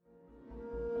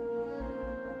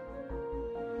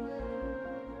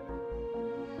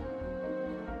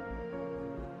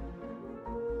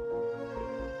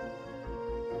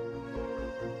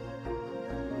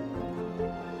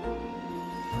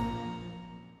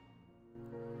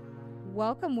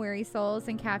Welcome, weary souls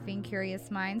and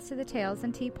caffeine-curious minds, to the Tales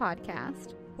and Tea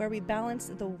podcast, where we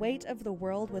balance the weight of the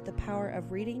world with the power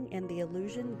of reading and the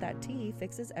illusion that tea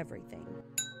fixes everything.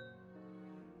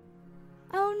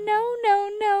 Oh,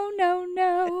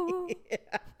 no.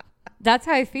 Yeah. That's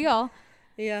how I feel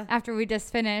Yeah, after we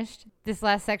just finished this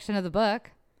last section of the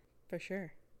book. for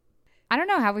sure. I don't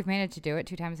know how we've managed to do it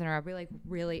 2 times in a row. We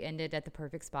really ended at the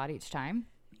perfect spot each time.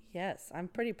 Yes, I'm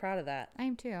pretty proud of that. I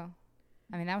am too.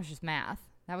 I mean, that was just math.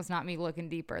 That was not me looking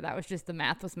deeper. That was just the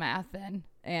math was math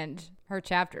and her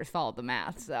chapters followed the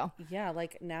math. So Yeah,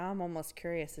 like now I'm almost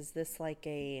curious. Is this like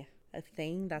a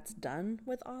thing that's done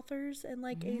with authors in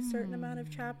like a certain amount of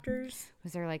chapters?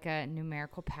 was there like a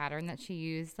numerical pattern that she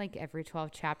used? Like every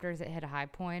 12 chapters it hit a high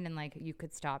point and like you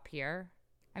could stop here?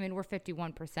 I mean, we're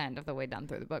 51% of the way done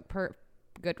through the book per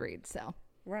Goodreads. So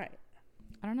Right.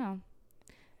 I don't know.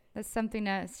 That's something,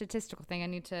 a statistical thing I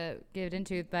need to get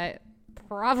into, but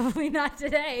probably not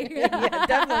today. Yeah,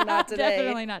 definitely not today.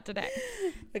 Definitely not today.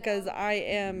 Because I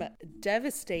am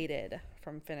devastated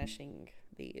from finishing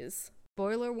these.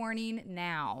 Spoiler warning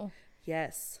now.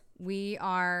 Yes. We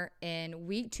are in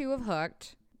week 2 of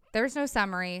Hooked. There's no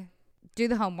summary. Do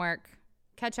the homework.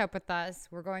 Catch up with us.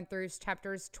 We're going through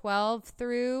chapters 12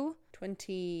 through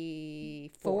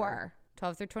 24.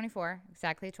 12 through 24.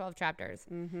 Exactly 12 chapters.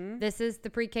 Mm-hmm. This is the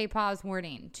pre-K pause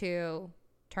warning to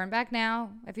turn back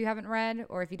now if you haven't read,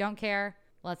 or if you don't care,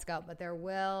 let's go. But there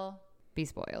will be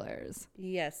spoilers.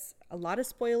 Yes, a lot of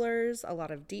spoilers, a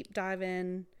lot of deep dive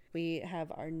in. We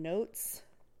have our notes.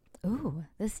 Ooh,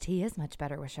 this tea is much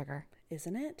better with sugar.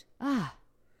 Isn't it?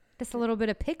 Just a little bit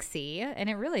of pixie, and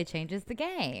it really changes the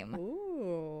game.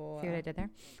 Ooh. See what I did there?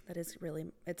 That is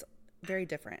really, it's very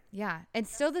different. Yeah,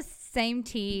 it's still the same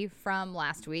tea from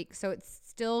last week, so it's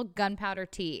still gunpowder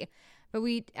tea, but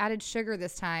we added sugar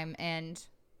this time, and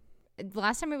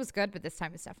last time it was good, but this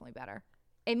time it's definitely better.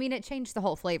 I mean, it changed the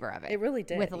whole flavor of it. It really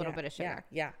did. With a little bit of sugar.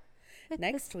 Yeah.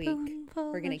 Next week,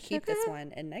 we're going to keep this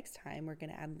one, and next time we're going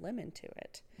to add lemon to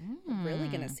it. We're really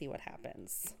going to see what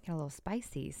happens. Get a little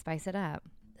spicy. Spice it up.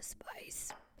 The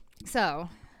spice. So,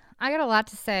 I got a lot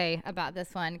to say about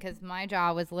this one because my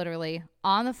jaw was literally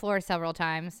on the floor several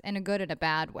times in a good and a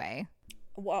bad way.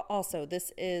 Well, also,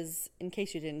 this is, in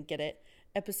case you didn't get it,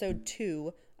 episode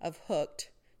 2 of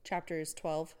Hooked, chapters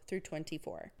 12 through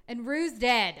 24. And Rue's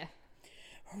dead.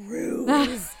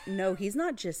 Ruse. No, he's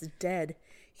not just dead.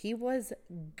 He was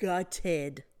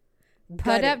gutted.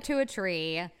 Put up to a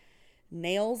tree.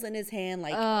 Nails in his hand,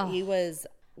 like he was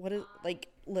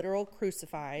literal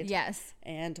crucified. Yes.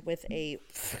 And with a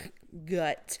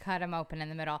gut. Cut him open in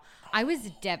the middle. I was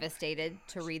devastated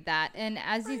to read that. And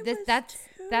as you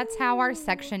that's how our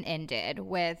section ended,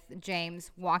 with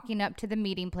James walking up to the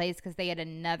meeting place because they had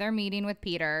another meeting with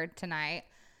Peter tonight,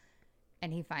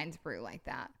 and he finds Rue like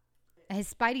that.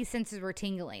 His spidey senses were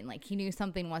tingling, like he knew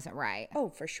something wasn't right. Oh,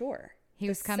 for sure. He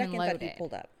was coming loaded. That he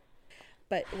pulled up.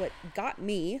 But what got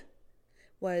me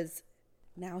was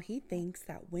now he thinks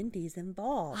that Wendy's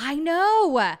involved. I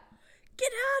know.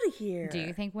 Get out of here. Do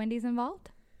you think Wendy's involved?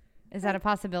 Is that a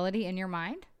possibility in your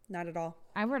mind? Not at all.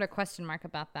 I wrote a question mark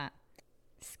about that.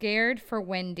 Scared for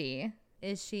Wendy.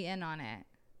 Is she in on it?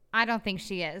 I don't think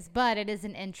she is, but it is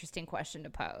an interesting question to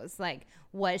pose. Like,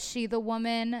 was she the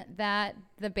woman that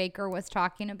the baker was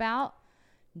talking about?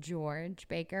 George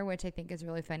Baker, which I think is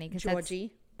really funny.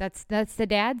 Georgie. That's the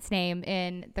dad's name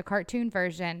in the cartoon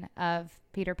version of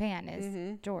Peter Pan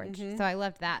is George. Mm-hmm. So I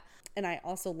loved that. And I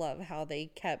also love how they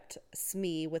kept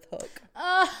Smee with Hook.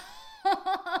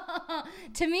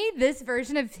 To me, this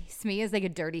version of Smee is like a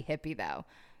dirty hippie, though.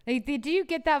 Like, did you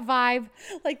get that vibe?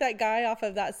 Like that guy off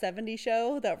of that 70s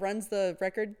show that runs the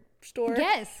record store?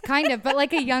 Yes, kind of, but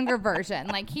like a younger version.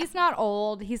 Like, he's not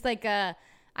old. He's like I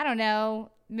don't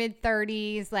know,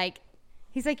 mid-30s. Like,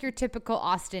 he's like your typical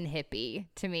Austin hippie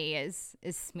to me is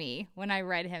Smee. When I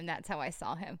read him, that's how I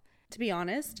saw him. To be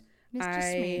honest, Mr.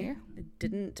 I Smee.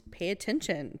 didn't pay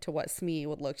attention to what Smee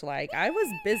would look like. I was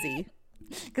busy.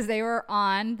 Because they were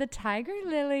on the Tiger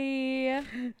Lily.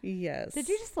 Yes. Did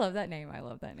you just love that name? I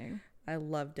love that name. I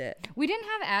loved it. We didn't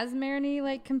have as many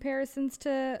like comparisons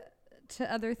to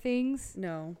other things.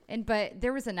 No. But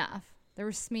there was enough. There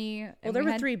was Smee. Well, there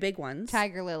were 3 big ones.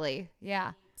 Tiger Lily.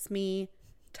 Yeah. Smee,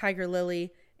 Tiger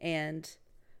Lily, and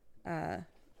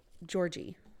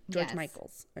Georgie. George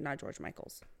Michaels. Or not George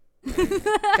Michaels.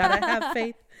 Gotta have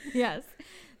faith. Yes.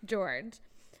 George.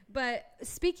 But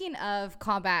speaking of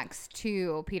callbacks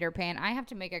to Peter Pan, I have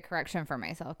to make a correction for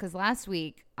myself because last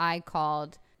week I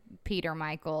called Peter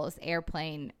Michaels'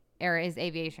 his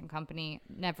aviation company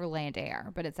Neverland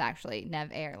Air, but it's actually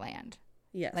Nev Airland.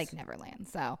 Yes. Like Neverland.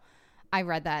 So I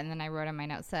read that and then I wrote in my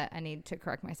notes that I need to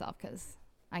correct myself because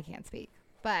I can't speak.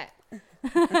 But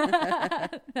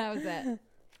that was it.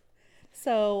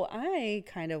 So I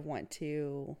kind of want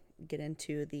to get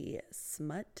into the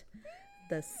smut,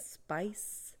 the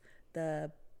spice,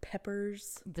 the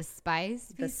peppers, The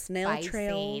spice, the snail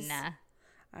trails.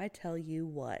 I tell you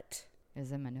what.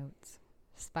 Is in my notes.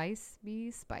 Spice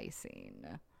be spicing.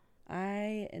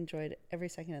 I enjoyed every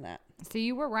second of that. So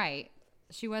you were right.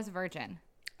 She was a virgin.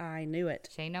 I knew it.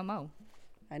 She ain't no mo.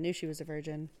 I knew she was a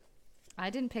virgin. I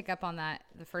didn't pick up on that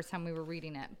the first time we were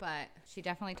reading it, but she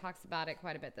definitely talks about it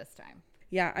quite a bit this time.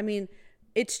 Yeah, I mean,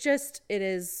 it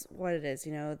is what it is,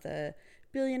 the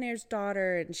billionaire's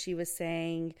daughter, and she was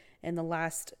saying in the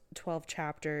last 12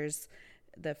 chapters,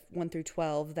 the 1 through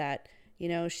 12, that,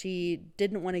 she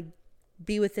didn't want to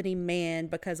be with any man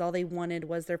because all they wanted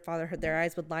was their father. Their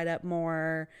eyes would light up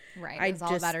more. Right. It was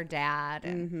all about her dad.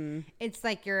 And it's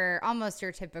like almost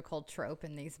your typical trope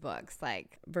in these books.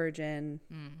 Like, virgin.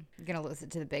 You're going to listen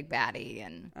to the big baddie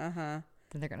and then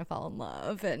they're going to fall in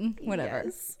love and whatever.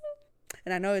 Yes.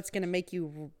 And I know it's going to make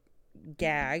you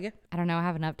gag. I don't know. I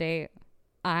have an update.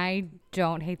 I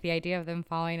don't hate the idea of them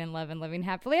falling in love and living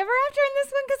happily ever after in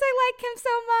this one because I like him so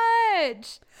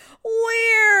much.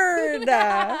 Weird.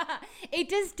 It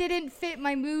just didn't fit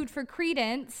my mood for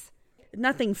Credence.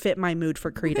 Nothing fit my mood for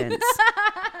Credence.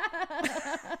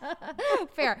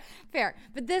 Fair.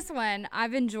 But this one,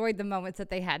 I've enjoyed the moments that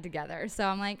they had together. So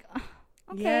I'm like, oh,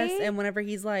 okay. Yes, and whenever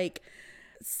he's like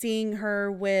seeing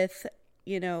her with,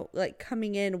 like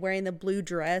coming in wearing the blue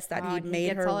dress that he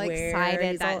made her wear.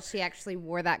 Excited that she actually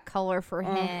wore that color for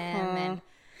him.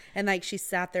 And like she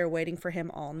sat there waiting for him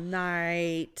all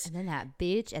night. And then that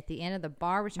bitch at the end of the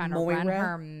bar was trying to run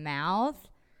her mouth.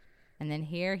 And then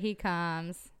here he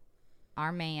comes,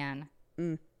 our man,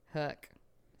 Hook,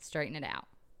 straighten it out.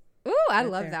 Ooh, I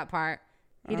love that part.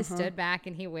 He just stood back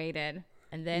and he waited.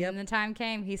 And then when the time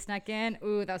came, he snuck in.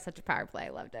 Ooh, that was such a power play. I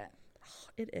loved it.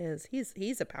 It is.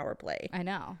 He's a power play. I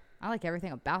know. I like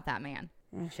everything about that man.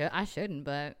 I shouldn't,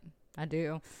 but I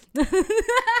do.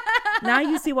 Now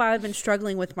you see why I've been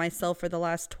struggling with myself for the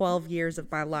last 12 years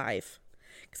of my life.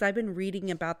 Because I've been reading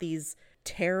about these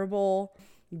terrible,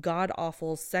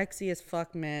 god-awful, sexy as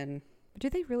fuck men. Do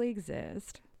they really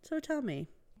exist? So tell me.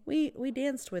 We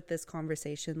danced with this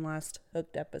conversation last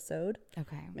Hooked episode.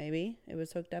 Okay. Maybe. It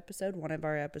was Hooked episode, one of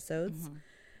our episodes.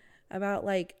 About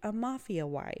like a mafia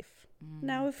wife.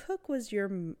 Now, if Hook was your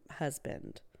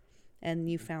husband and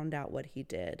you found out what he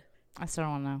did. I still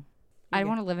don't want to know. I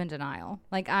want to live in denial.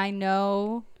 Like, I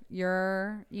know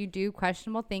you do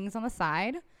questionable things on the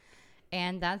side,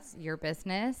 and that's your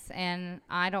business, and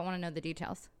I don't want to know the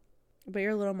details. But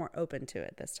you're a little more open to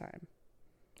it this time.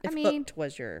 If Hooked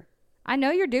was your... I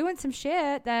know you're doing some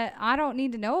shit that I don't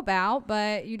need to know about,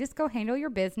 but you just go handle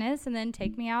your business and then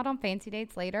take me out on fancy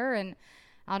dates later and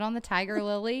out on the Tiger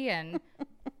Lily and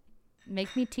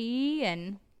make me tea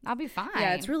and I'll be fine.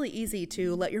 Yeah, it's really easy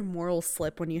to let your morals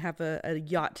slip when you have a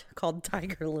yacht called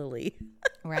Tiger Lily.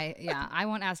 Right, yeah. I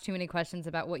won't ask too many questions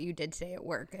about what you did today at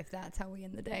work if that's how we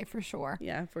end the day, for sure.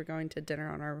 Yeah, if we're going to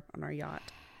dinner on our yacht.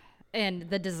 And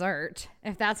the dessert.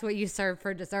 If that's what you serve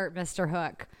for dessert, Mr.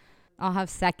 Hook, I'll have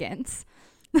seconds.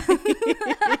 I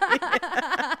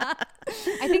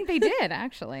think they did,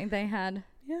 actually. They had...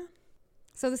 Yeah.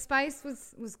 So the spice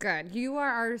was good. You are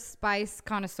our spice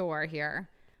connoisseur here.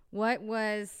 What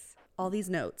was all these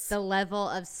notes? The level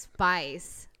of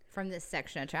spice from this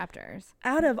section of chapters.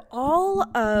 Out of all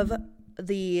of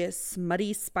the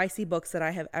smutty, spicy books that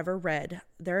I have ever read,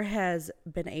 there has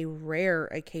been a rare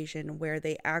occasion where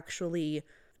they actually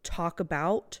talk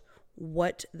about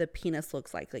what the penis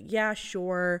looks like. Like, yeah,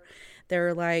 sure.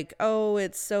 They're like, oh,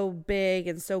 it's so big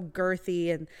and so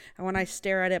girthy. And when I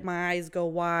stare at it, my eyes go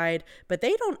wide. But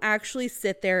they don't actually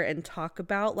sit there and talk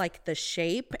about like the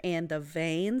shape and the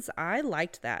veins. I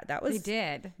liked that. That was...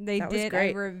 They did.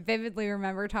 I vividly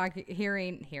remember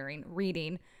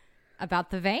reading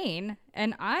about the vein.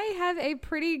 And I have a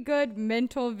pretty good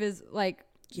mental vision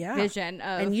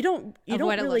of, and you don't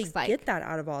really like. Get that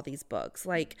out of all these books.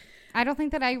 Like, I don't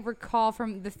think that I recall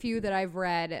from the few that I've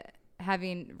read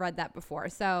having read that before.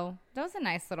 So that was a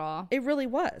nice little... It really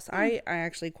was. I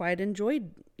actually quite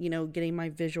enjoyed, getting my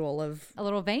visual of... a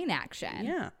little vein action.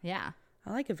 Yeah. Yeah.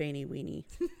 I like a veiny weenie.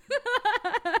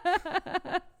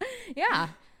 Yeah.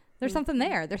 There's something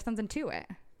there. There's something to it.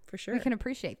 For sure. We can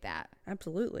appreciate that.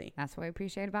 Absolutely. That's what I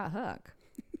appreciate about Hook.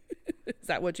 Is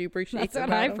that what you appreciate? That's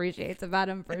what I appreciate about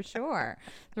him, for sure.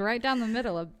 So right down the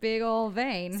middle, a big old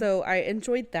vein. So I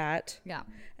enjoyed that. Yeah.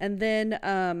 And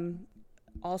then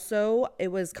also it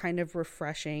was kind of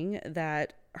refreshing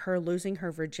that her losing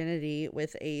her virginity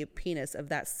with a penis of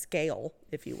that scale,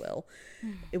 if you will,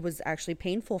 it was actually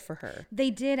painful for her. They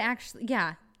did actually,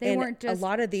 yeah. They weren't just... A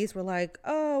lot of these were like,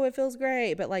 oh, it feels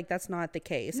great. But like, that's not the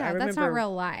case. No, that's not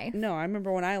real life. No, I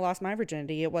remember when I lost my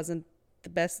virginity, it wasn't the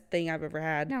best thing I've ever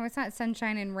had. No, it's not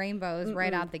sunshine and rainbows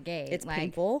right out the gate. It's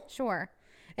painful. Sure.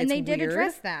 And It's they did weird.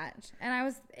 address that.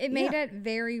 And it made it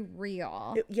very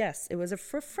real. Yes, it was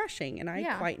refreshing. And I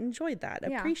quite enjoyed that.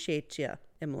 Yeah. Appreciate you,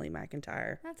 Emily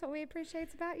McIntyre. That's what we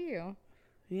appreciate about you.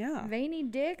 Yeah. Veiny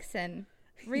dicks and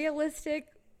realistic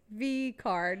V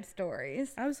card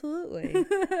stories. Absolutely.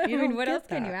 I mean, what else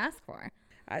can you ask for?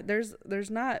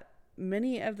 There's not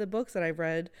many of the books that I've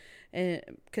read,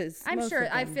 because I'm sure.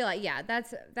 I feel like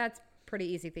that's pretty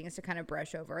easy things to kind of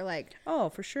brush over. Like, oh,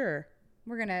 for sure.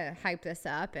 We're gonna hype this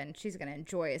up, and she's gonna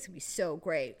enjoy it. It's gonna be so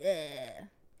great. Ugh.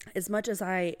 As much as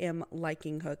I am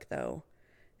liking Hook, though,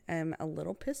 I'm a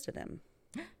little pissed at him.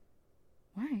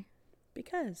 Why?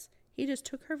 Because he just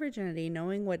took her virginity,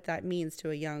 knowing what that means to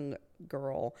a young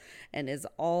girl, and is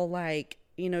all like,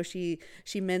 you know, she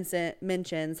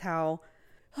mentions how,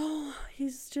 oh,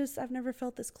 I've never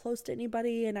felt this close to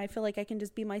anybody, and I feel like I can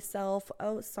just be myself.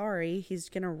 Oh, sorry, he's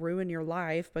gonna ruin your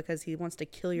life because he wants to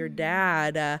kill your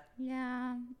dad.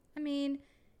 Yeah, I mean,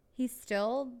 he's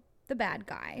still the bad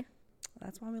guy.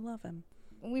 That's why we love him.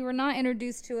 We were not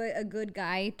introduced to a good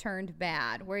guy turned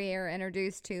bad. We are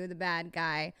introduced to the bad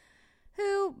guy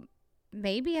who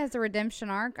maybe has a redemption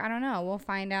arc. I don't know. We'll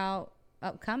find out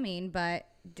upcoming, but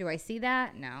do I see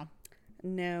that? No.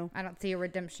 I don't see a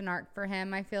redemption arc for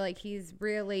him. I feel like he's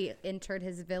really entered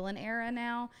his villain era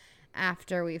now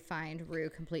after we find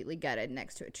Rue completely gutted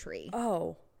next to a tree.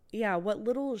 Oh, yeah. What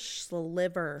little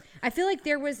sliver. I feel like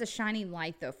there was a shining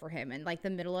light, though, for him in like the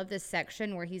middle of this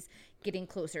section where he's getting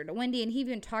closer to Wendy. And he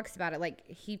even talks about it. Like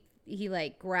he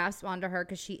like grasps onto her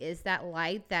because she is that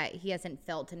light that he hasn't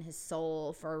felt in his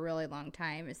soul for a really long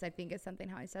time. I think it's something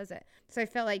how he says it. So I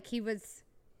felt like he was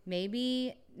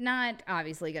maybe not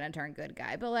obviously going to turn good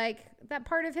guy, but like that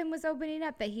part of him was opening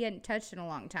up that he hadn't touched in a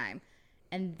long time.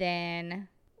 And then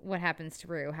what happens to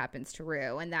Rue,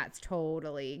 and that's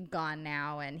totally gone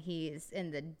now, and he's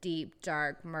in the deep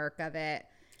dark murk of it.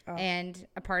 And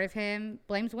a part of him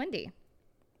blames Wendy.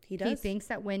 He thinks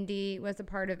that Wendy was a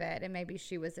part of it, and maybe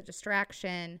she was a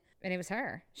distraction, and it was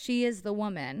her. She is the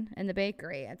woman in the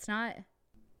bakery. It's not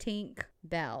Tina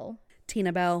Bell.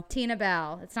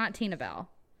 It's not Tina Bell.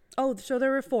 Oh, so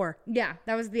there were 4. Yeah,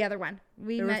 that was the other one.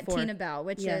 We met Tina Bell,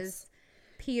 which is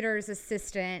Peter's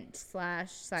assistant /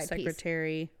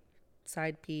 secretary,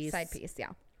 side piece, yeah.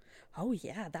 Oh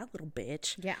yeah, that little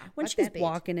bitch. Yeah, when she's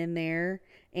walking in there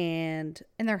and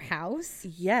in their house.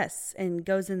 Yes, and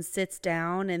goes and sits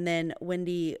down, and then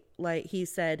Wendy, like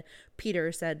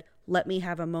Peter said, "Let me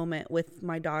have a moment with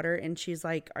my daughter," and she's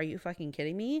like, "Are you fucking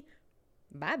kidding me?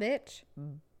 Bye, bitch.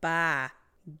 Bye.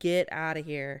 Get out of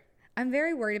here." I'm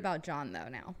very worried about John though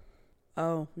now.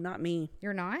 Oh, not me.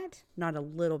 You're not? Not a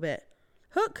little bit.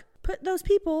 Hook put those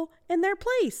people in their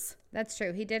place. That's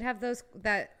true. He did have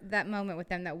that moment with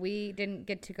them that we didn't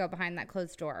get to go behind that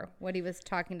closed door. What he was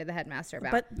talking to the headmaster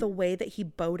about. But the way that he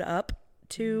bowed up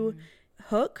to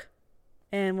Hook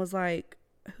and was like,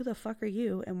 "Who the fuck are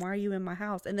you? And why are you in my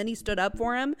house?" And then he stood up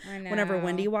for him whenever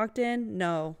Wendy walked in.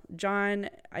 No, John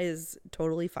is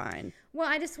totally fine. Well,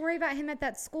 I just worry about him at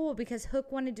that school because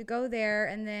Hook wanted to go there,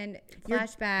 and then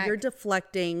flashback. You're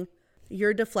deflecting.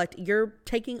 You're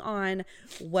taking on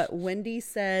what Wendy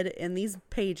said in these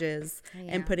pages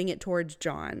and putting it towards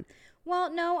John.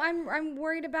 Well, no, I'm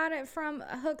worried about it from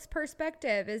Hook's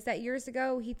perspective. Is that years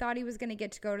ago he thought he was going to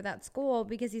get to go to that school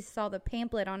because he saw the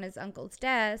pamphlet on his uncle's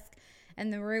desk,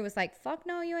 and the Rue was like, "Fuck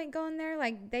no, you ain't going there.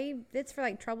 Like it's for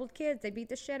like troubled kids. They beat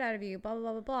the shit out of you. Blah blah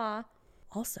blah blah blah."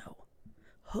 Also,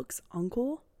 Hook's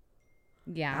uncle.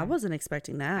 Yeah, I wasn't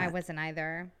expecting that. I wasn't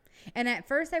either. And at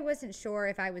first I wasn't sure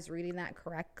if I was reading that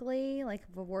correctly. Like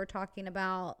if we're talking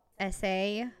about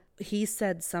SA. He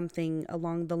said something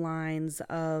along the lines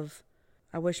of,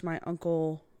 "I wish my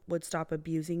uncle would stop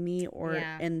abusing me,"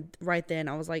 and right then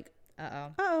I was like,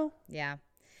 uh-oh. Yeah.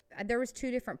 There was 2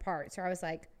 different parts where I was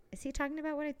like, is he talking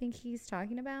about what I think he's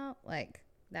talking about? Like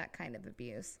that kind of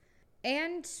abuse.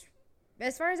 And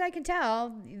as far as I can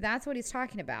tell, that's what he's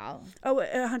talking about. Oh,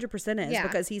 100% is. Yeah.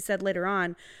 Because he said later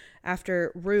on,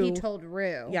 after Rue. He told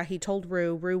Rue. Yeah, he told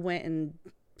Rue. Rue went and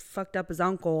fucked up his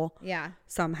uncle. Yeah.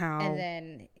 Somehow. And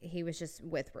then he was just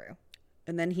with Rue.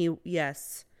 And then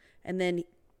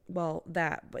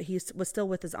but he was still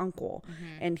with his uncle.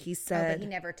 Mm-hmm. And he said. But he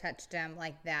never touched him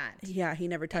like that. Yeah, he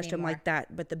never touched him like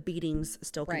that. But the beatings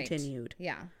still continued.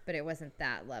 Yeah, but it wasn't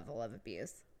that level of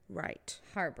abuse. Right.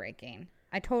 Heartbreaking.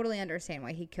 I totally understand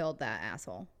why he killed that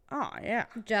asshole. Oh, yeah.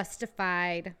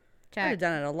 Justified. Check. I'd have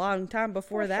done it a long time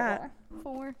before that.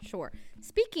 For sure.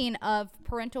 Speaking of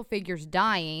parental figures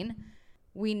dying,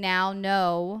 we now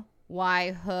know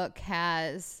why Hook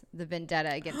has the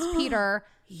vendetta against Peter.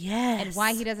 Yes. And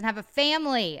why he doesn't have a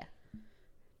family.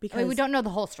 Because I mean, we don't know the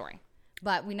whole story,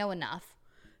 but we know enough.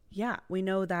 Yeah, we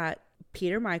know that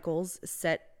Peter Michaels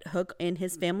set Hook and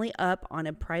his family up on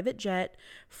a private jet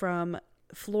from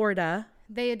Florida.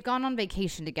 They had gone on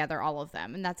vacation together, all of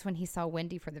them. And that's when he saw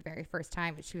Wendy for the very first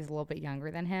time, but she was a little bit younger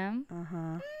than him.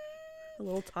 Uh-huh. A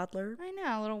little toddler. I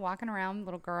know, a little walking around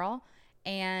little girl.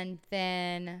 And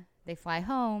then they fly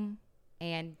home,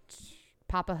 and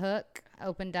Papa Hook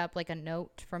opened up like a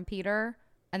note from Peter.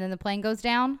 And then the plane goes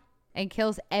down and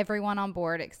kills everyone on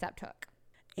board except Hook.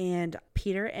 And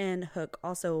Peter and Hook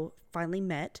also finally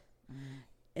met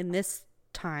in this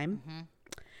time. Mm-hmm.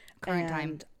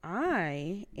 Current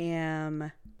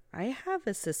time. I have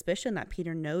a suspicion that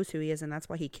Peter knows who he is, and that's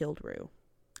why he killed Rue.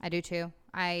 I do too.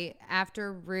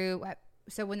 After Rue,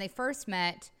 so when they first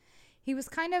met, he was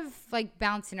kind of like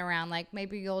bouncing around, like,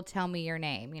 maybe you'll tell me your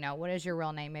name. You know, what is your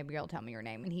real name? Maybe you'll tell me your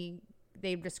name. And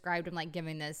they described him like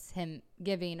giving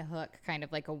Hook kind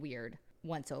of like a weird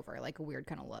once over, like a weird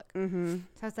kind of look. Mm-hmm.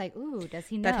 So I was like, ooh, does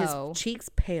he know? That his cheeks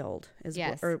paled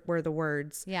were the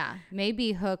words. Yeah.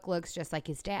 Maybe Hook looks just like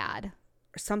his dad.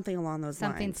 Or something along those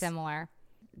lines. Something similar.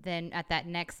 Then at that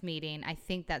next meeting, I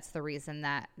think that's the reason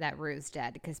that Rue's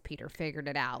dead, because Peter figured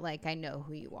it out. Like, I know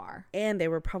who you are. And they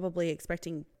were probably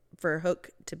expecting for Hook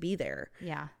to be there.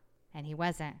 Yeah. And he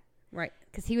wasn't. Right.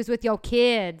 Because he was with your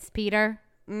kids, Peter.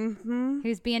 Mm-hmm. He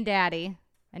was being daddy,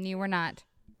 and you were not.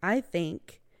 I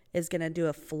think is going to do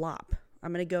a flop.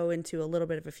 I'm going to go into a little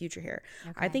bit of a future here.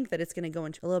 Okay. I think that it's going to go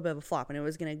into a little bit of a flop, and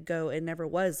it never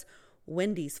was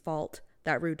Wendy's fault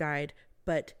that Rue died,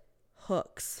 but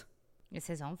Hook's. It's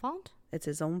his own fault? It's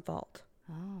his own fault.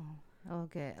 Oh,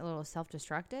 okay. A little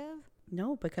self-destructive?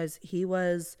 No, because he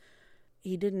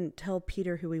didn't tell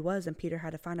Peter who he was, and Peter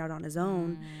had to find out on his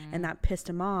own, and that pissed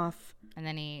him off. And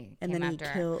then he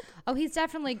killed. Oh, he's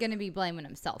definitely going to be blaming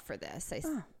himself for this.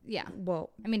 Yeah.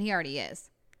 Well, I mean, he already is.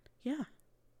 Yeah.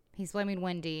 He's blaming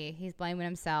Wendy. He's blaming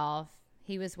himself.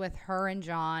 He was with her and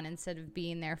John instead of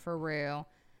being there for Rue.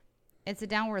 It's a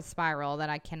downward spiral that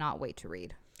I cannot wait to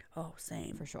read. Oh,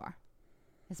 same. For sure.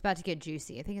 It's about to get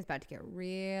juicy. I think it's about to get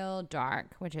real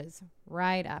dark, which is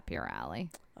right up your alley.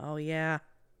 Oh, yeah.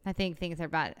 I think things are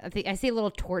about... I see a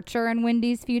little torture in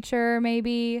Wendy's future,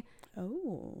 maybe.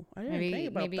 Oh, I didn't think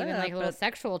about maybe that. Maybe even like a little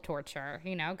sexual torture,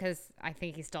 because I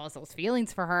think he still has those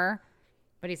feelings for her,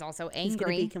 but he's also angry. He's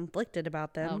going to be conflicted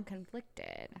about them. Oh,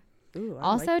 conflicted. Ooh,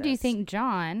 also, do you think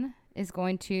John is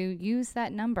going to use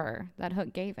that number that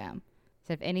Hook gave him?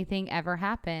 So if anything ever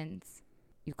happens,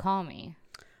 you call me.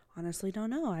 Honestly, don't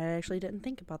know. I actually didn't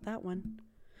think about that one.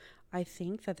 I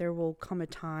think that there will come a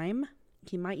time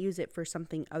he might use it for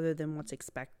something other than what's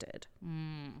expected.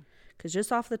 Because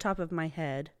just off the top of my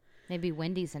head... Maybe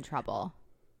Wendy's in trouble.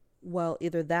 Well,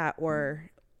 either that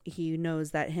or he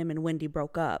knows that him and Wendy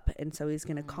broke up, and so he's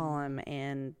going to call him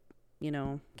and,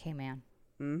 Okay, man.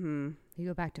 Mm-hmm. You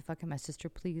go back to fucking my sister,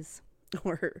 please.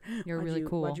 Or... You're really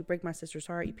cool. Why'd you break my sister's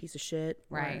heart, you piece of shit?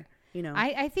 Right. Or,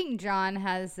 I think John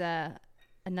has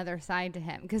another side to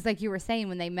him. Because like you were saying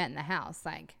when they met in the house,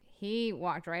 like... He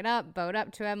walked right up, bowed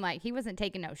up to him, like he wasn't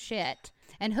taking no shit.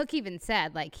 And Hook even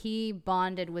said, like, he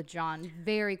bonded with John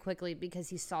very quickly because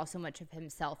he saw so much of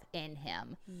himself in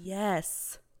him.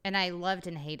 Yes. And I loved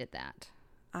and hated that.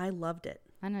 I loved it.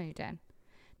 I know you did.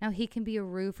 Now he can be a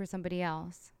Rue for somebody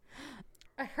else.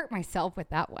 I hurt myself with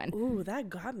that one. Ooh,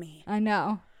 that got me. I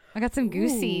know. I got some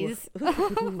goosies.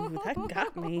 Ooh, that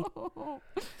got me.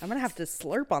 I'm going to have to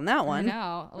slurp on that one. I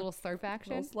know. A little slurp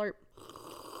action. A little slurp.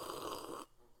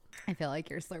 I feel like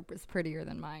your slurp is prettier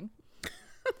than mine.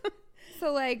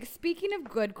 So, like, speaking of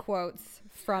good quotes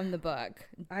from the book,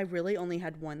 I really only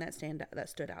had one that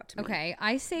stood out to me. Okay,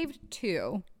 I saved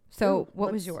two. So,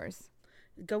 what was yours?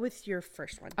 Go with your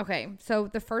first one. Okay, so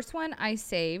the first one I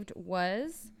saved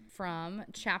was from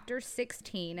chapter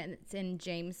 16, and it's in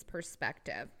James'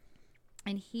 perspective.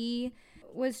 And he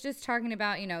was just talking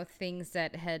about, things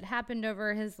that had happened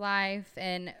over his life.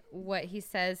 And what he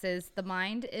says is the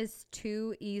mind is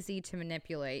too easy to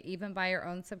manipulate, even by your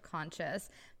own subconscious.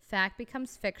 Fact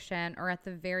becomes fiction, or at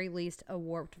the very least, a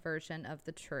warped version of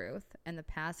the truth. And the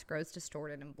past grows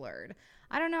distorted and blurred.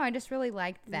 I don't know. I just really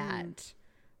liked that.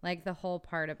 Like the whole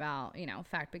part about,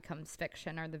 fact becomes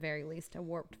fiction, or the very least, a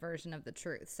warped version of the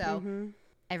truth. So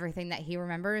everything that he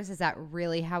remembers, is that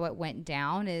really how it went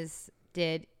down?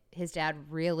 Did his dad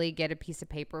really get a piece of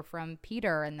paper from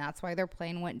Peter and that's why their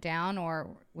plane went down?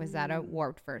 Or was that a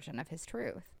warped version of his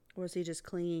truth? Or was he just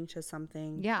clinging to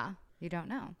something? Yeah, you don't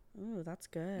know. Ooh, that's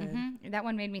good. Mm-hmm. That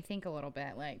one made me think a little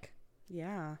bit, like,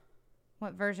 yeah.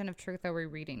 What version of truth are we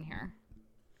reading here?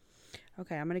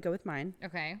 Okay, I'm going to go with mine.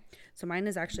 Okay. So mine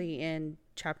is actually in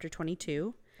chapter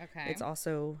 22. Okay. It's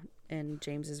also in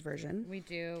James's version. We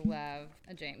do love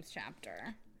a James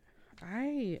chapter.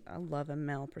 I love a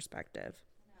male perspective.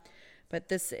 But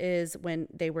this is when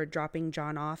they were dropping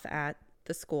John off at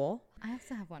the school. I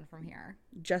also have one from here.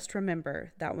 Just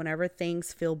remember that whenever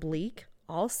things feel bleak,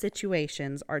 all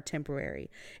situations are temporary.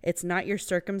 It's not your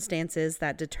circumstances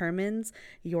that determines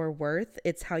your worth.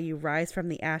 It's how you rise from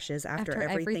the ashes after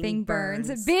everything burns.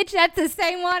 Bitch, that's the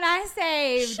same one I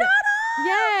saved. Shut up!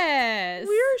 Yes.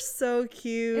 We're so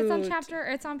cute.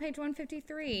 It's on page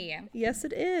 153. Yes,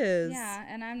 it is. Yeah,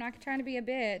 and I'm not trying to be a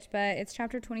bitch, but it's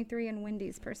chapter 23 in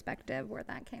Wendy's perspective where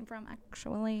that came from,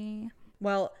 actually.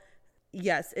 Well,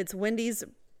 yes, it's Wendy's.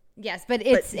 Yes, but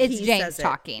it's James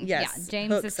talking. Yes, yeah,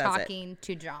 James Hook is says talking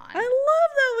to John. I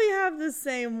love that we have the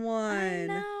same one. I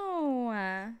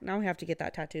know. Now we have to get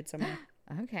that tattooed somewhere.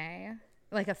 Okay.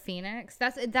 Like a phoenix.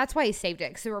 That's why he saved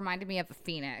it, because it reminded me of a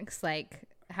phoenix, like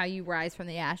how you rise from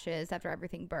the ashes after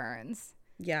everything burns.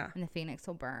 Yeah. And the phoenix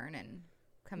will burn and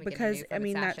come again. Because, I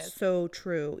mean, that's so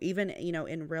true. Even,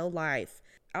 in real life,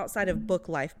 outside of book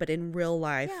life, but in real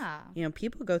life,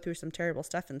 people go through some terrible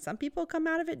stuff, and some people come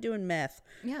out of it doing meth.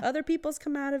 Yeah. Other people's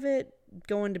come out of it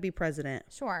going to be president.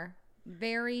 Sure.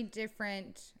 Very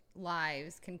different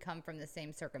lives can come from the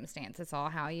same circumstance. It's all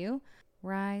how you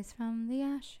rise from the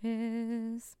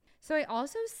ashes. So I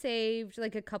also saved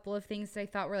like a couple of things that I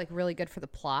thought were like really good for the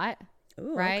plot.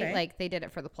 Ooh, right? Okay. Like they did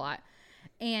it for the plot.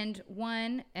 And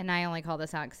one, and I only call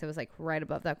this out because it was like right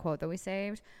above that quote that we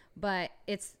saved, but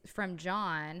it's from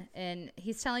John, and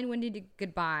he's telling Wendy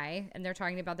goodbye, and they're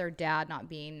talking about their dad not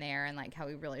being there and like how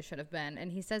he really should have been.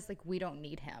 And he says like, we don't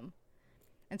need him.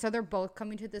 And so they're both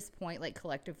coming to this point, like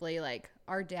collectively, like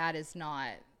our dad is not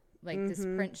like this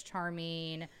Prince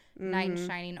Charming, knight in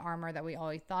shining armor that we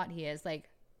always thought he is. Like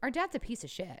our dad's a piece of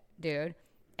shit, dude.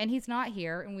 And he's not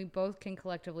here, and we both can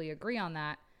collectively agree on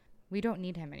that. We don't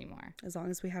need him anymore. As long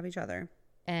as we have each other.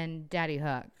 And Daddy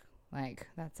Hook, like,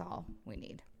 that's all we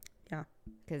need. Yeah.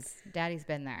 Because Daddy's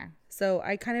been there. So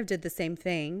I kind of did the same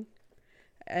thing,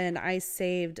 and I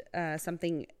saved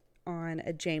something on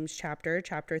a James chapter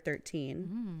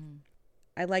 13.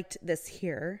 I liked this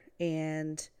here,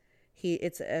 and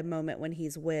it's a moment when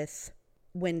he's with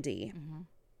Wendy,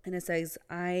 and it says,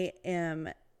 I am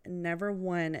never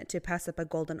one to pass up a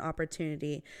golden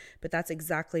opportunity, but that's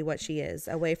exactly what she is,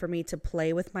 a way for me to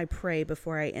play with my prey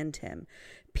before I end him.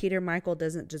 Peter Michael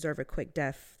doesn't deserve a quick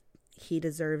death. He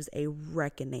deserves a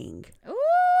reckoning. Ooh!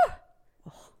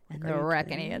 Like, And the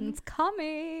reckoning's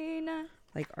coming.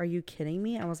 Like, are you kidding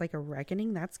me? I was like, a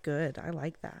reckoning? That's good. I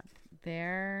like that.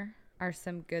 There are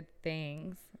some good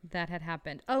things that had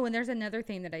happened. Oh, and there's another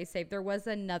thing that I saved. There was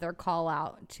another call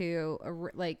out to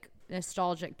like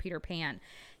nostalgic Peter Pan.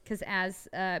 Because as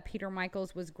Peter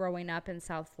Michaels was growing up in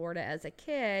South Florida as a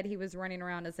kid, he was running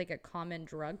around as like a common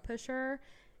drug pusher,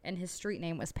 and his street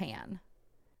name was Pan,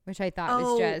 which I thought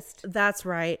was just that's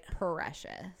right.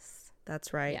 precious.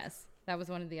 That's right. Yes, that was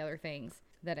one of the other things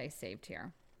that I saved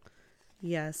here.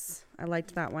 Yes, I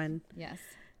liked that one. Yes.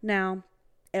 Now,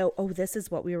 this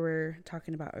is what we were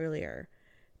talking about earlier.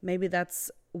 Maybe that's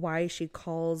why she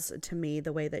calls to me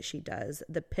the way that she does.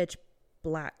 The pitch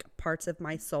black parts of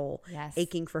my soul,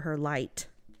 aching for her light.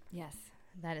 Yes,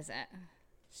 that is it.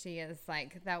 She is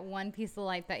like that one piece of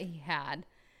light that he had,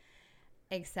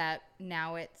 except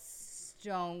now it's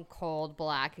stone cold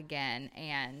black again,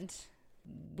 and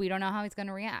we don't know how he's going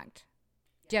to react.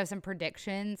 Do you have some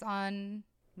predictions on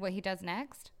what he does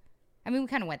next? I mean, we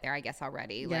kind of went there, I guess,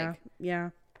 already.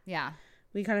 Yeah.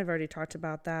 We kind of already talked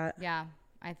about that. Yeah.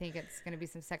 I think it's going to be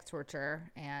some sex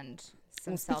torture and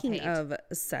some self-hate. Speaking of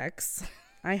sex,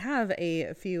 I have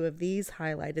a few of these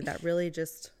highlighted that really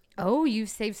just... Oh, you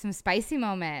saved some spicy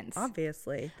moments.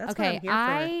 Obviously. That's okay, what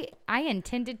I'm here for. I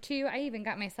intended to. I even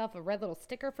got myself a red little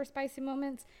sticker for spicy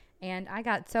moments, and I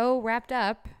got so wrapped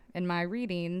up in my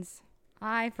readings,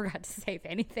 I forgot to save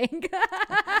anything.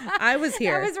 I was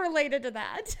here. I was related to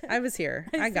that. I was here.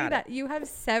 I got it. You have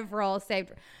several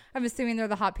saved. I'm assuming they're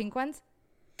the hot pink ones?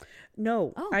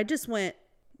 No, I just went,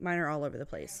 mine are all over the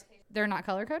place. They're not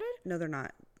color-coded? No, they're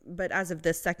not. But as of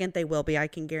this second, they will be. I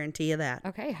can guarantee you that.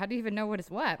 Okay, how do you even know what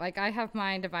is what? Like, I have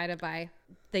mine divided by,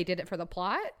 they did it for the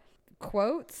plot,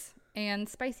 quotes, and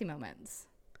spicy moments.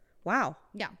 Wow.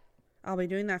 Yeah. I'll be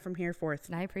doing that from here forth.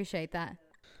 And I appreciate that.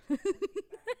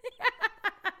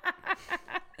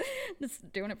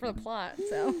 just doing it for the plot.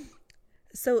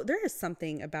 So there is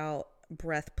something about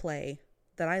breath play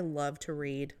that I love to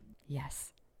read.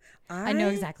 Yes. I know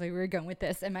exactly where you're going with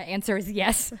this, and my answer is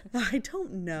yes. I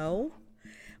don't know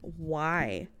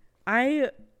why. I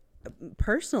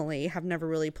personally have never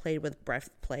really played with breath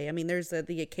play. I mean, there's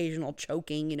the occasional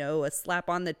choking, a slap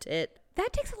on the tit.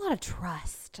 That takes a lot of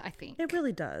trust, I think. It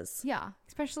really does. Yeah.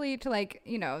 Especially to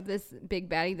this big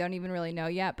baddie don't even really know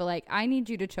yet, but I need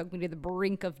you to choke me to the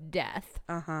brink of death.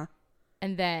 Uh-huh.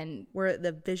 And then where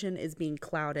the vision is being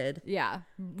clouded. Yeah.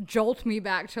 Jolt me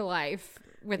back to life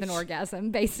with an orgasm,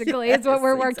 basically. Yes, is what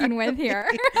we're working with here.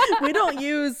 We don't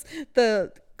use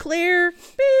the clear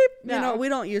beep. No. We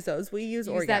don't use those. We use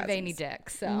orgasms. That veiny dick.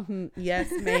 So mm-hmm.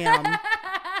 Yes, ma'am.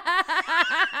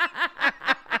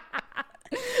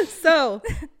 So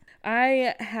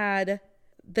I had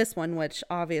this one, which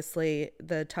obviously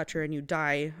the touch her and you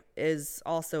die is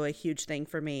also a huge thing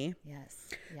for me. Yes.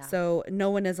 Yeah. So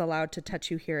no one is allowed to touch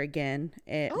you here again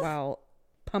while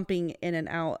pumping in and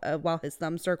out while his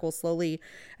thumb circles slowly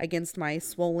against my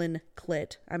swollen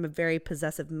clit. I'm a very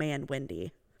possessive man,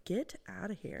 Wendy. Get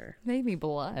out of here. Made me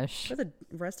blush. For the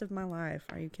rest of my life.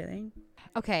 Are you kidding?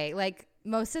 Okay,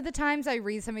 most of the times I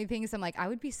read so many things, I'm like, I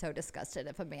would be so disgusted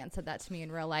if a man said that to me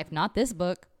in real life. Not this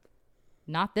book.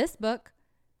 Not this book.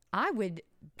 I would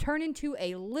turn into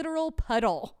a literal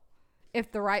puddle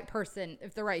if the right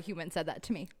human said that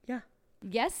to me. Yeah.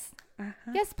 Yes.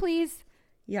 Uh-huh. Yes, please.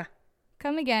 Yeah.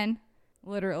 Come again.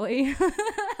 Literally.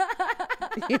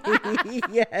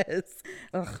 Yes.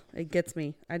 Ugh, it gets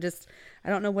me. I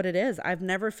don't know what it is. I've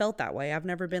never felt that way. I've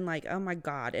never been like, oh my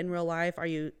God, in real life, are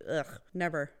you,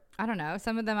 never. I don't know.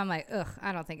 Some of them I'm like,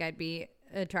 I don't think I'd be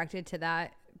attracted to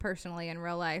that personally in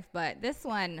real life. But this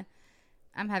one,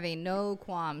 I'm having no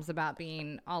qualms about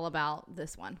being all about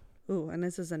this one. Ooh, and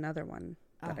this is another one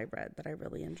that I read that I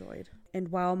really enjoyed. And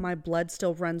while my blood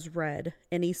still runs red,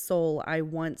 any soul I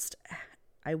once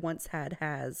had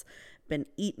has been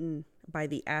eaten by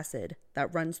the acid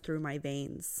that runs through my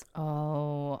veins.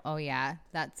 Oh yeah.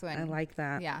 That's when I like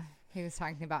that. Yeah. He was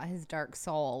talking about his dark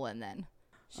soul and then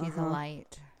she's a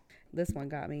light. This one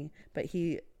got me. But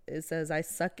it says, I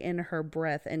suck in her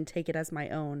breath and take it as my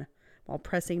own while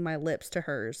pressing my lips to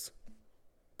hers.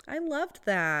 I loved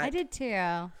that. I did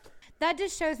too. That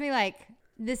just shows me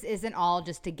this isn't all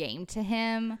just a game to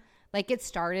him. It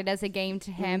started as a game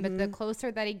to him, but the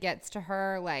closer that he gets to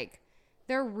her,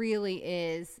 there really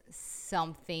is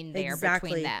something there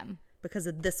between them. Because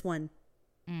of this one.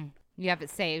 You have it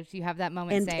saved. You have that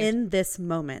moment saved. And in this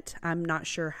moment, I'm not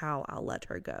sure how I'll let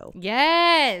her go.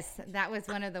 Yes. That was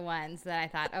one of the ones that I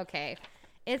thought, okay,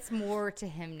 it's more to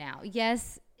him now.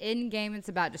 Yes, in game, it's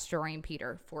about destroying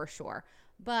Peter for sure.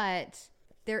 But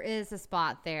there is a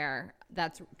spot there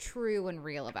that's true and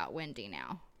real about Wendy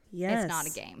now. Yes. It's not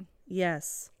a game.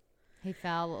 Yes. He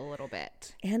fell a little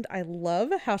bit. And I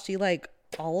love how she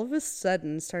all of a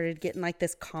sudden started getting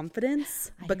this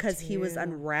confidence because he was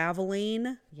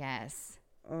unraveling. Yes.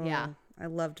 Oh, yeah. I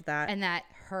loved that. And that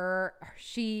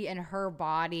she and her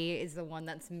body is the one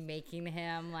that's making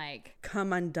him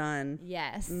come undone.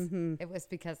 Yes. Mm-hmm. It was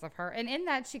because of her. And in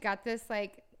that she got this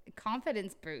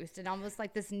confidence boost and almost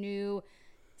this new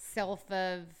self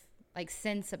of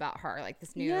sense about her,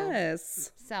 this new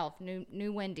self,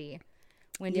 new Wendy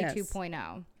yes.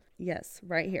 2.0. Yes,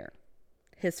 right here.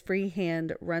 His free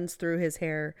hand runs through his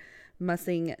hair,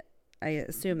 mussing, I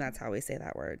assume that's how we say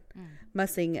that word,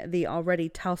 mussing the already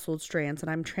tousled strands,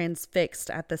 and I'm transfixed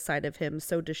at the sight of him,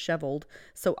 so disheveled,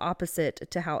 so opposite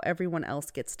to how everyone else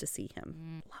gets to see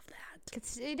him. Love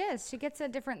that. It is. She gets a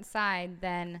different side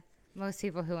than most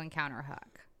people who encounter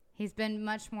Hook. He's been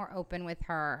much more open with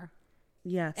her.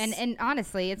 Yes. And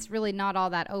honestly, it's really not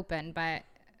all that open, but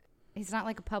he's not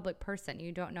a public person.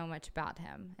 You don't know much about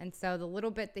him. And so the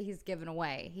little bit that he's given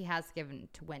away, he has given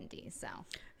to Wendy. So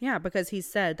yeah, because he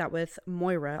said that with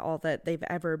Moira, all that they've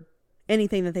ever,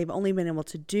 anything that they've only been able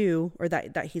to do or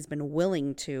that he's been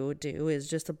willing to do is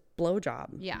just a blowjob.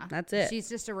 Yeah. That's it. She's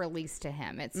just a release to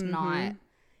him. It's not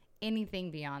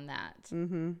anything beyond that.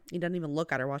 Mm-hmm. He doesn't even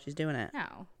look at her while she's doing it.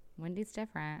 No. Wendy's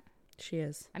different. She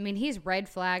is. I mean, he's red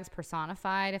flags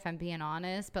personified, if I'm being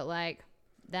honest, but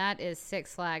that is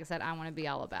 6 flags that I want to be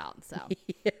all about. So,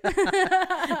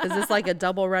 is this a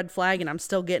double red flag and I'm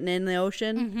still getting in the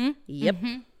ocean? Mm-hmm. Yep.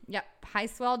 Mm-hmm. Yep. High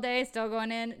swell day, still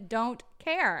going in. Don't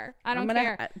care. I don't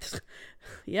care.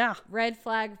 Yeah. Red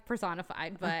flag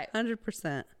personified, but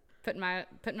 100%. Putting my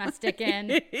stick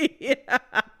in. Yeah.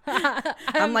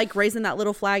 I'm raising that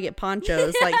little flag at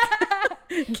Poncho's.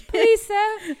 Please,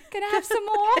 sir, can I have some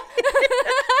more?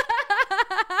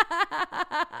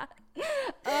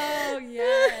 Oh,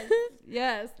 yes.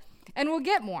 Yes. And we'll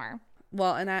get more.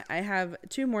 Well, and I have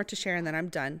 2 more to share and then I'm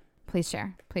done. Please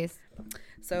share. Please.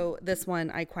 So this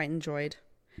one I quite enjoyed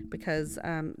because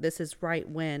this is right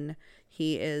when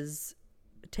he is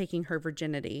taking her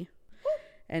virginity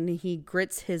and he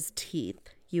grits his teeth.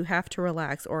 You have to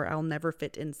relax or I'll never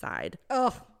fit inside.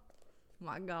 Oh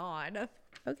my God.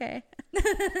 Okay.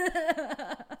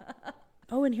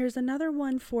 Oh, and here's another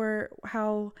one for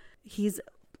how he's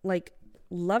like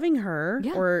loving her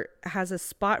or has a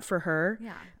spot for her.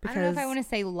 Yeah. I don't know if I want to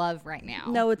say love right now.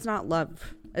 No, it's not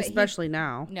love, especially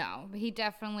now. No, he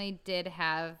definitely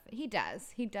he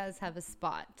does have a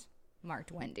spot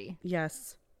marked Wendy.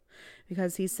 Yes.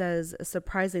 Because he says,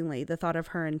 surprisingly, the thought of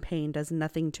her in pain does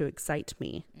nothing to excite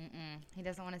me. He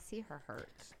doesn't want to see her hurt.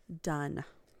 Done.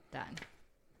 Done.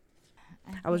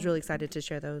 I was really excited to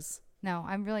share those. No,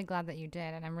 I'm really glad that you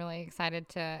did. And I'm really excited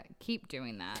to keep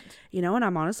doing that. You know, and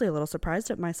I'm honestly a little surprised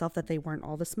at myself that they weren't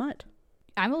all the smut.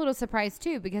 I'm a little surprised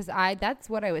too, because that's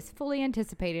what I was fully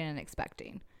anticipating and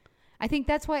expecting. I think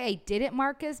that's why I didn't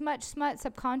mark as much smut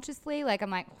subconsciously. Like, I'm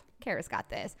like, Kara's got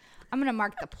this. I'm going to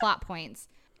mark the plot points.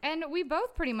 And we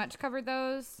both pretty much covered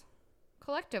those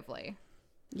collectively.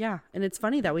 Yeah. And it's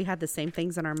funny that we had the same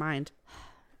things in our mind.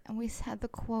 And we had the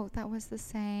quote that was the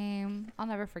same. I'll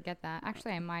never forget that.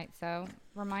 Actually, I might. So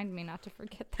remind me not to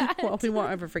forget that. Well, we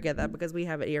won't ever forget that because we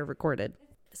have it here recorded.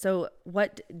 So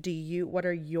what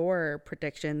are your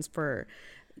predictions for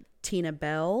Tina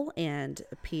Bell and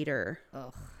Peter?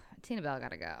 Ugh, Tina Bell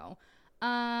gotta go.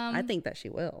 I think that she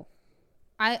will.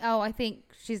 I think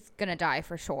she's gonna die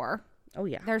for sure. Oh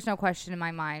yeah. There's no question in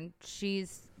my mind.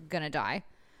 She's gonna die.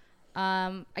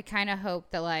 I kind of hope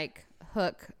that like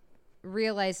Hook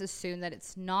realizes soon that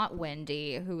it's not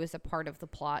Wendy who is a part of the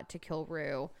plot to kill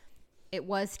Rue. It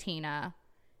was Tina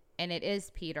and it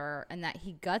is Peter, and that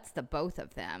he guts the both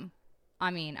of them.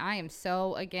 I mean, I am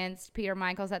so against Peter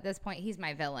Michaels at this point. He's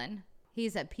my villain.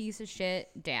 He's a piece of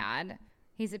shit dad.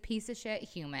 He's a piece of shit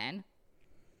human.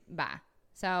 Bye.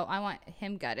 So I want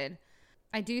him gutted.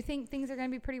 I do think things are going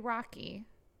to be pretty rocky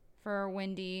for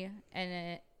Wendy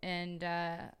and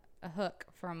a Hook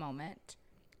for a moment.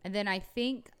 And then I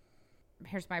think,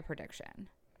 here's my prediction.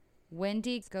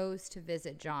 Wendy goes to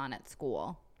visit John at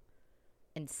school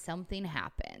and something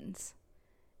happens.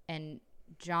 And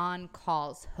John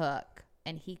calls Hook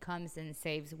and he comes and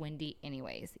saves Wendy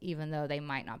anyways, even though they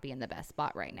might not be in the best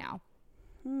spot right now.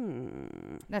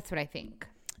 That's what I think.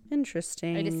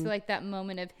 Interesting. I just feel like that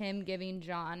moment of him giving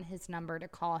John his number to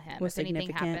call him if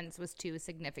anything happens was too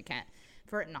significant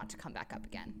for it not to come back up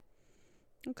again.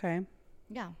 Okay.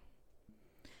 Yeah.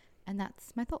 And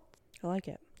that's my thoughts. I like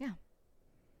it. Yeah.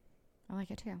 I like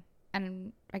it too.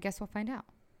 And I guess we'll find out.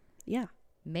 Yeah.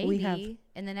 Maybe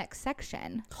in the next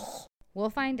section. We'll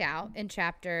find out in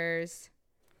chapters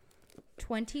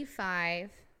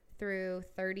 25 through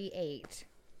 38.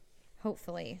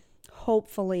 Hopefully.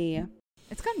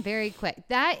 It's gone very quick.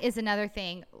 That is another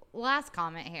thing. Last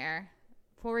comment here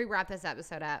before we wrap this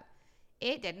episode up.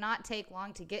 It did not take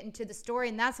long to get into the story,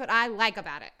 and that's what I like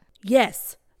about it.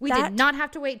 Yes. We did not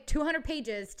have to wait 200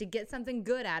 pages to get something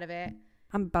good out of it.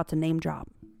 I'm about to name drop.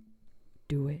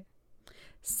 Do it.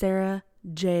 Sarah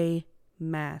J.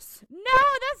 Maas. No,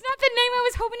 that's not the name I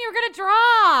was hoping you were going to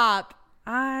drop.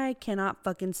 I cannot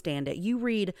fucking stand it. You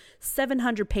read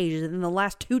 700 pages and then the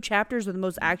last 2 chapters are the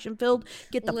most action filled.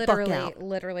 Get the fuck out.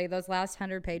 Literally, those last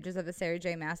 100 pages of the Sarah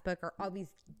J. Maas book are always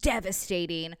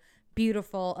devastating,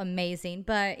 beautiful, amazing.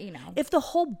 But, you know. If the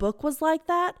whole book was like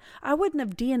that, I wouldn't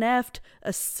have DNF'd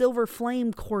a silver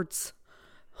flame quartz.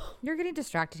 You're getting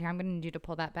distracted here. I'm going to need you to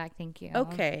pull that back. Thank you.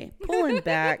 Okay. Pulling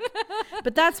back.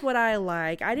 But that's what I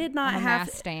like. I did not have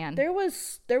stand. There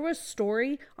was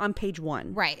story on page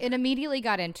 1. Right. It immediately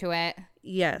got into it.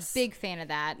 Yes. Big fan of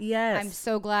that. Yes. I'm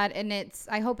so glad. And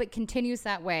I hope it continues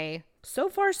that way. So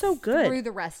far, so good. Through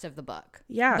the rest of the book.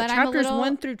 Yeah. But chapters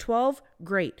 1 through 12,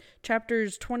 great.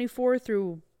 Chapters 24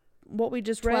 through what we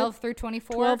just read. 12 through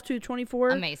 24. 12 to 24.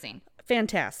 Amazing.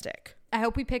 Fantastic. I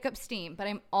hope we pick up steam, but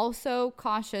I'm also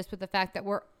cautious with the fact that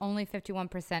we're only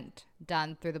 51%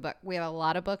 done through the book. We have a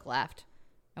lot of book left,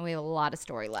 and we have a lot of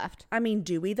story left. I mean,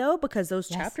 do we though? Because those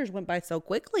chapters went by so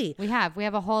quickly. We have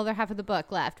a whole other half of the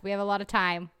book left. We have a lot of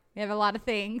time. We have a lot of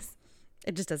things.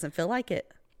 It just doesn't feel like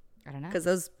it. I don't know. Because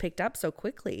those picked up so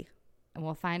quickly. And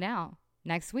we'll find out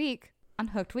next week on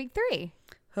Hooked Week 3.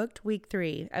 Hooked Week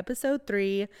 3, episode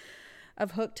 3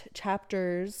 of Hooked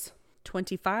chapters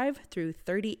 25 through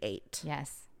 38.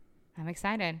 Yes. I'm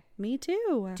excited. Me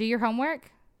too. Do your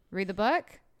homework. Read the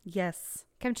book. Yes.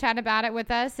 Come chat about it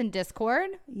with us in Discord.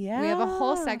 Yeah. We have a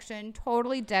whole section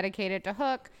totally dedicated to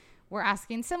Hook. We're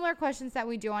asking similar questions that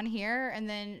we do on here and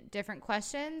then different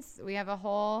questions. We have a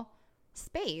whole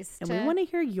space and we want to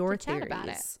hear your chat theories about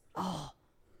it. Oh,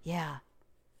 yeah.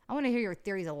 I want to hear your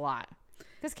theories a lot.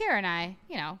 Because Kara and I,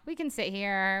 we can sit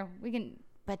here,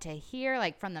 but to hear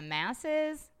like from the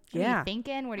masses, what are you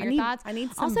thinking? What are your thoughts? I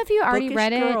need some also, if you already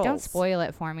read girls. it, don't spoil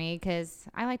it for me because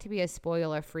I like to be a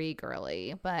spoiler-free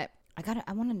girly. But I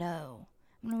want to know.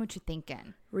 I want to know what you're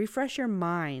thinking. Refresh your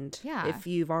mind. Yeah. If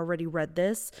you've already read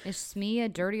this. Is Smee a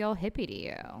dirty old hippie to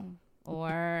you?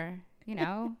 Or,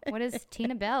 what does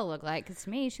Tina Bell look like? Because to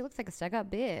me, she looks like a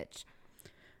stuck-up bitch.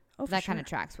 Oh, that kind of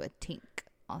tracks with Tink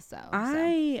also.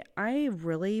 I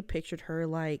really pictured her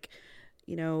like,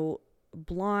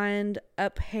 blonde,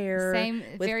 up hair. Same,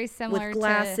 very similar with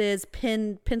glasses,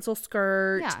 pencil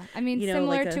skirt. Yeah, I mean,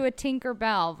 similar to a Tinker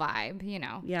Bell vibe,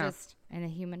 just in a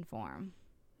human form.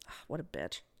 What a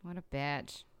bitch. What a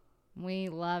bitch. We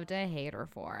love to hate her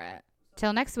for it.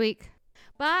 Till next week.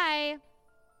 Bye.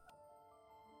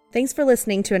 Thanks for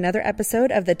listening to another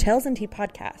episode of the Tales and Tea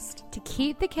podcast. To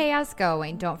keep the chaos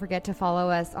going, don't forget to follow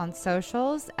us on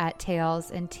socials at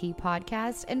Tales and Tea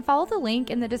Podcast and follow the link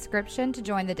in the description to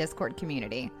join the Discord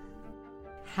community.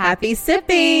 Happy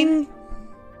sipping!